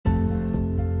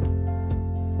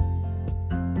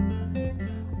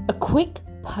a quick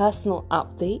personal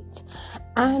update,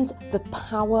 and the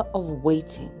power of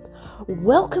waiting.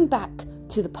 Welcome back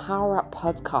to the Power Up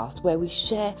podcast, where we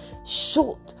share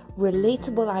short,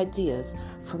 relatable ideas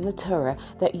from the Torah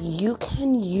that you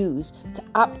can use to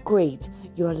upgrade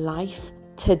your life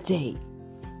today.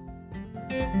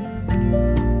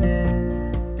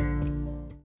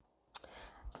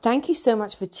 Thank you so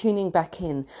much for tuning back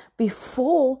in.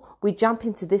 Before we jump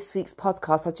into this week's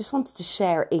podcast, I just wanted to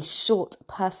share a short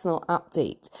personal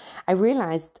update. I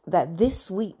realized that this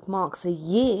week marks a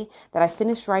year that I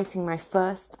finished writing my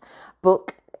first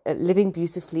book, Living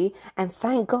Beautifully, and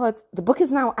thank God the book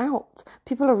is now out.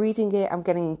 People are reading it. I'm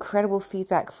getting incredible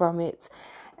feedback from it,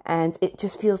 and it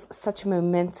just feels such a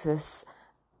momentous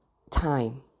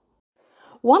time.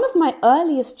 One of my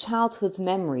earliest childhood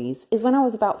memories is when I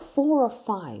was about 4 or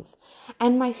 5,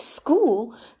 and my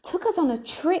school took us on a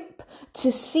trip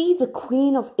to see the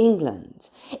Queen of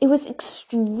England. It was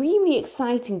extremely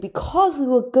exciting because we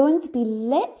were going to be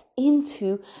let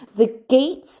into the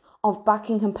gates of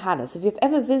Buckingham Palace. If you've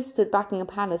ever visited Buckingham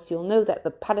Palace, you'll know that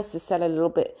the palace is set a little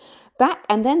bit back,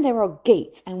 and then there are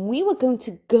gates, and we were going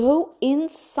to go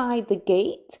inside the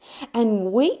gate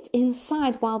and wait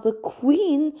inside while the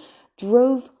Queen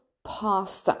drove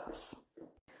past us.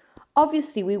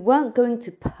 Obviously, we weren't going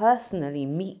to personally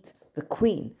meet the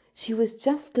Queen. She was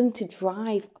just going to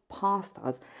drive past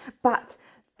us. But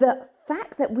the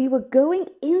fact that we were going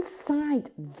inside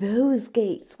those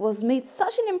gates was made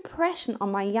such an impression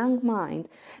on my young mind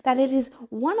that it is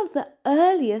one of the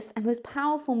earliest and most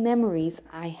powerful memories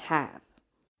I have.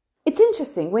 It's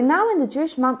interesting, we're now in the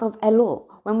Jewish month of Elul,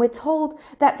 when we're told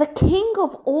that the King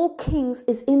of all kings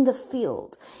is in the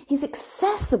field. He's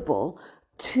accessible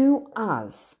to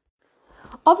us.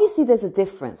 Obviously, there's a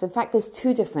difference. In fact, there's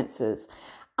two differences.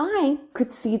 I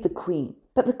could see the Queen,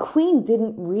 but the Queen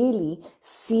didn't really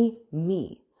see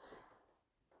me.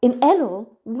 In Elul,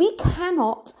 we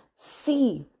cannot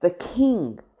see the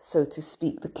King, so to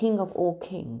speak, the King of all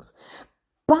kings.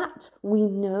 But we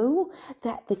know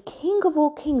that the King of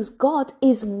all kings, God,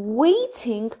 is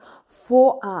waiting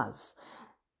for us.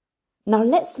 Now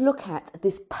let's look at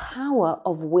this power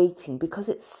of waiting, because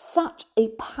it's such a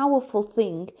powerful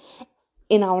thing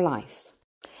in our life.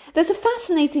 There's a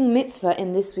fascinating mitzvah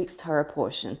in this week's Torah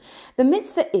portion. The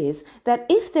mitzvah is that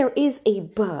if there is a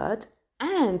bird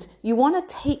and you want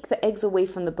to take the eggs away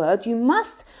from the bird, you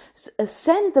must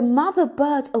send the mother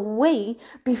bird away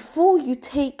before you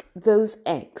take those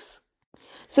eggs,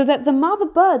 so that the mother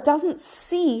bird doesn't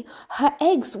see her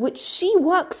eggs, which she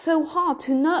works so hard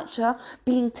to nurture,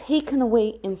 being taken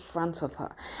away in front of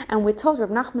her. And we're told, Rav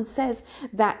Nachman says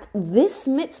that this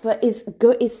mitzvah is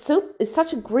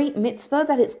such a great mitzvah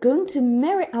that it's going to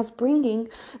merit us bringing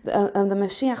the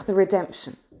Mashiach, the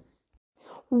redemption.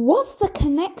 What's the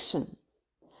connection?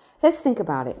 Let's think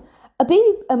about it.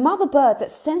 A mother bird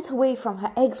that's sent away from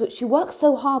her eggs, which she works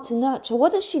so hard to nurture,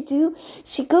 what does she do?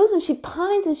 She goes and she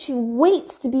pines and she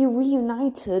waits to be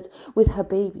reunited with her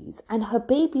babies. And her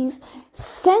babies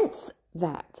sense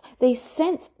that. They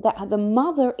sense that the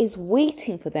mother is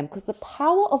waiting for them, because the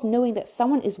power of knowing that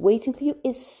someone is waiting for you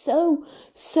is so,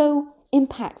 so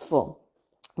impactful.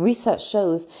 Research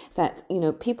shows that,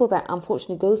 people that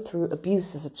unfortunately go through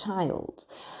abuse as a child,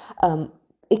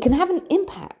 it can have an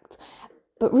impact.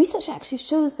 But research actually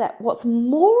shows that what's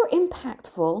more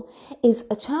impactful is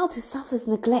a child who suffers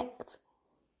neglect.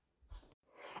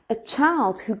 A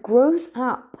child who grows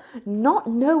up not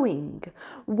knowing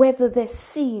whether they're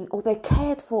seen or they're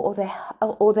cared for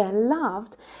or they're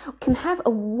loved can have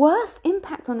a worse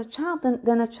impact on a child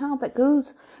than a child that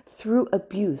goes through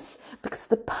abuse, because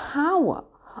the power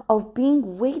of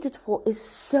being waited for is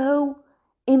so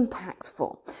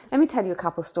impactful. Let me tell you a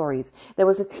couple of stories. There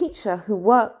was a teacher who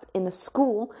worked in a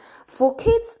school for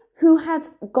kids who had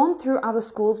gone through other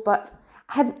schools but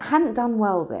hadn't done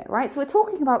well there, right? So we're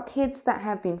talking about kids that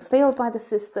have been failed by the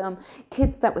system,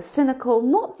 kids that were cynical,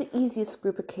 not the easiest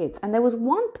group of kids. And there was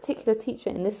one particular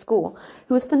teacher in this school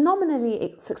who was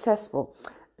phenomenally successful.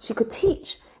 She could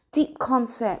teach deep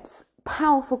concepts,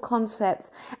 powerful concepts,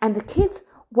 and the kids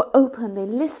were open, they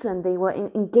listened, they were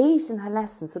engaged in her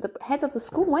lessons. So the head of the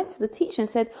school went to the teacher and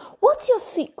said, "What's your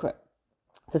secret?"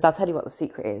 He says, "I'll tell you what the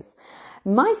secret is.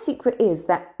 My secret is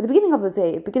that at the beginning of the day,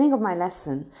 at the beginning of my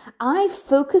lesson, I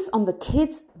focus on the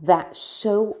kids that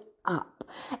show up.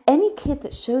 Any kid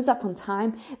that shows up on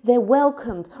time, they're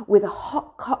welcomed with a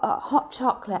hot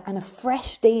chocolate and a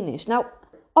fresh Danish." Now,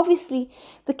 obviously,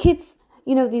 the kids,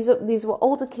 these were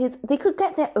older kids, they could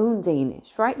get their own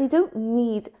Danish, right? They don't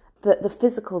need the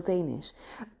physical Danish.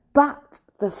 But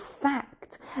the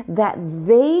fact that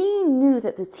they knew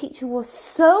that the teacher was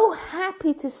so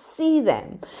happy to see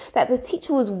them, that the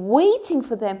teacher was waiting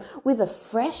for them with a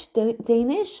fresh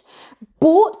Danish,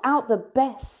 brought out the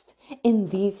best in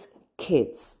these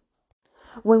kids.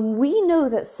 When we know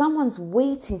that someone's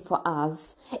waiting for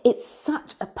us, it's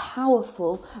such a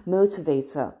powerful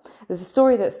motivator. There's a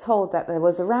story that's told that there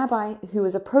was a rabbi who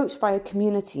was approached by a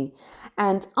community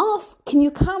and asked, "Can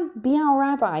you come be our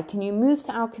rabbi? Can you move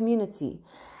to our community?"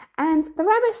 And the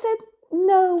rabbi said,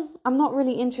 "No, I'm not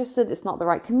really interested. It's not the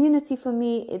right community for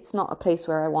me. It's not a place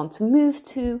where I want to move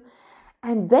to."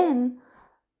 And then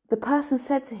the person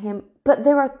said to him, "But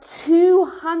there are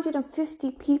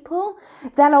 250 people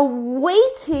that are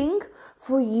waiting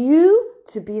for you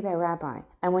to be their rabbi."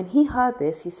 And when he heard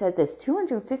this, he said, "There's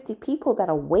 250 people that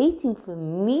are waiting for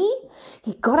me?"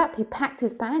 He got up, he packed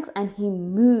his bags, and he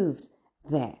moved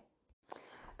there.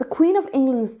 The Queen of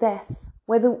England's death,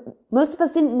 most of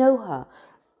us didn't know her,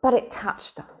 but it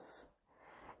touched us.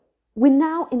 We're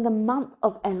now in the month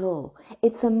of Elul.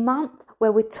 It's a month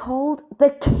where we're told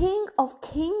the King of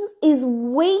Kings is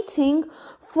waiting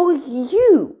for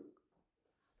you.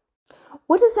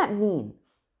 What does that mean?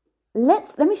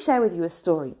 Let me share with you a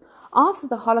story. After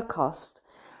the Holocaust,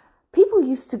 people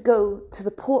used to go to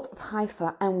the port of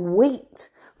Haifa and wait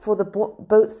for the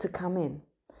boats to come in.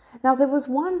 Now, there was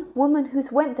one woman who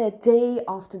went there day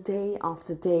after day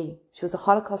after day. She was a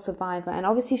Holocaust survivor, and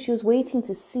obviously she was waiting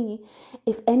to see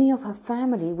if any of her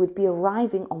family would be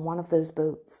arriving on one of those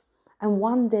boats. And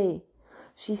one day,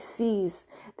 she sees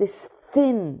this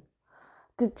thin,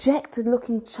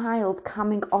 dejected-looking child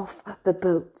coming off the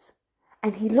boat.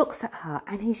 And he looks at her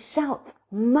and he shouts,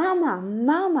 "Mama,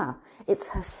 Mama!" It's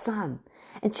her son.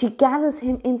 And she gathers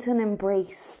him into an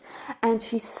embrace and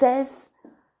she says,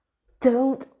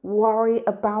 "Don't worry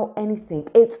about anything.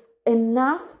 It's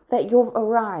enough that you've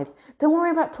arrived. Don't worry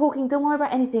about talking. Don't worry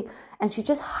about anything." And she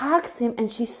just hugs him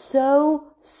and she's so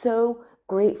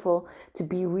grateful to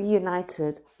be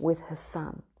reunited with her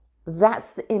son.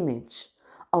 That's the image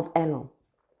of Elul,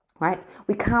 right?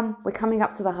 We're coming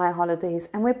up to the high holidays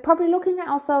and we're probably looking at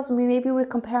ourselves and maybe we're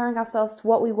comparing ourselves to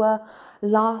what we were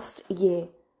last year.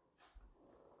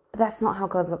 But that's not how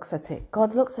God looks at it.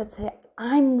 God looks at it,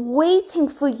 "I'm waiting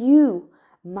for you,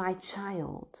 my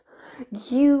child.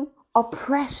 You are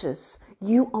precious.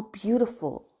 You are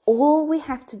beautiful. All we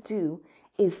have to do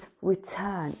is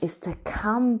return, is to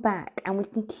come back." And we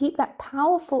can keep that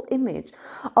powerful image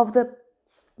of the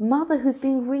mother who's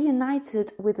being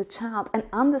reunited with a child and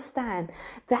understand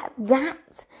that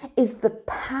that is the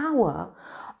power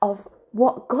of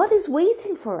what God is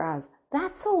waiting for us.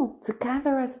 That's all, to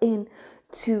gather us in,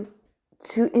 to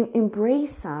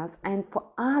embrace us, and for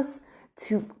us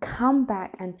to come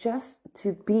back and just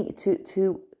to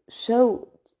show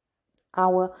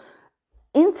our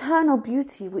internal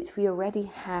beauty which we already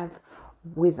have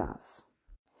with us.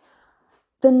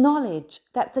 The knowledge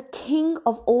that the King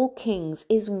of all kings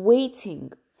is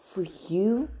waiting for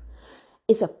you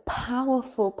is a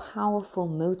powerful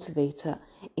motivator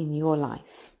in your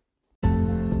life.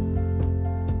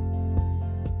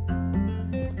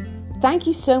 Thank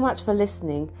you so much for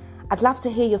listening. I'd love to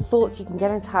hear your thoughts. You can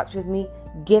get in touch with me,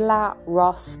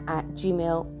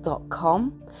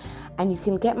 gilaross@gmail.com. And you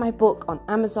can get my book on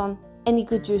Amazon, any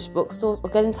good Jewish bookstores, or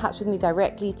get in touch with me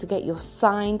directly to get your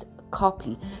signed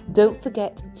copy. Don't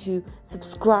forget to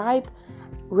subscribe,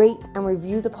 rate, and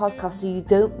review the podcast so you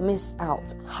don't miss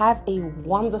out. Have a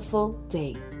wonderful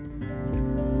day.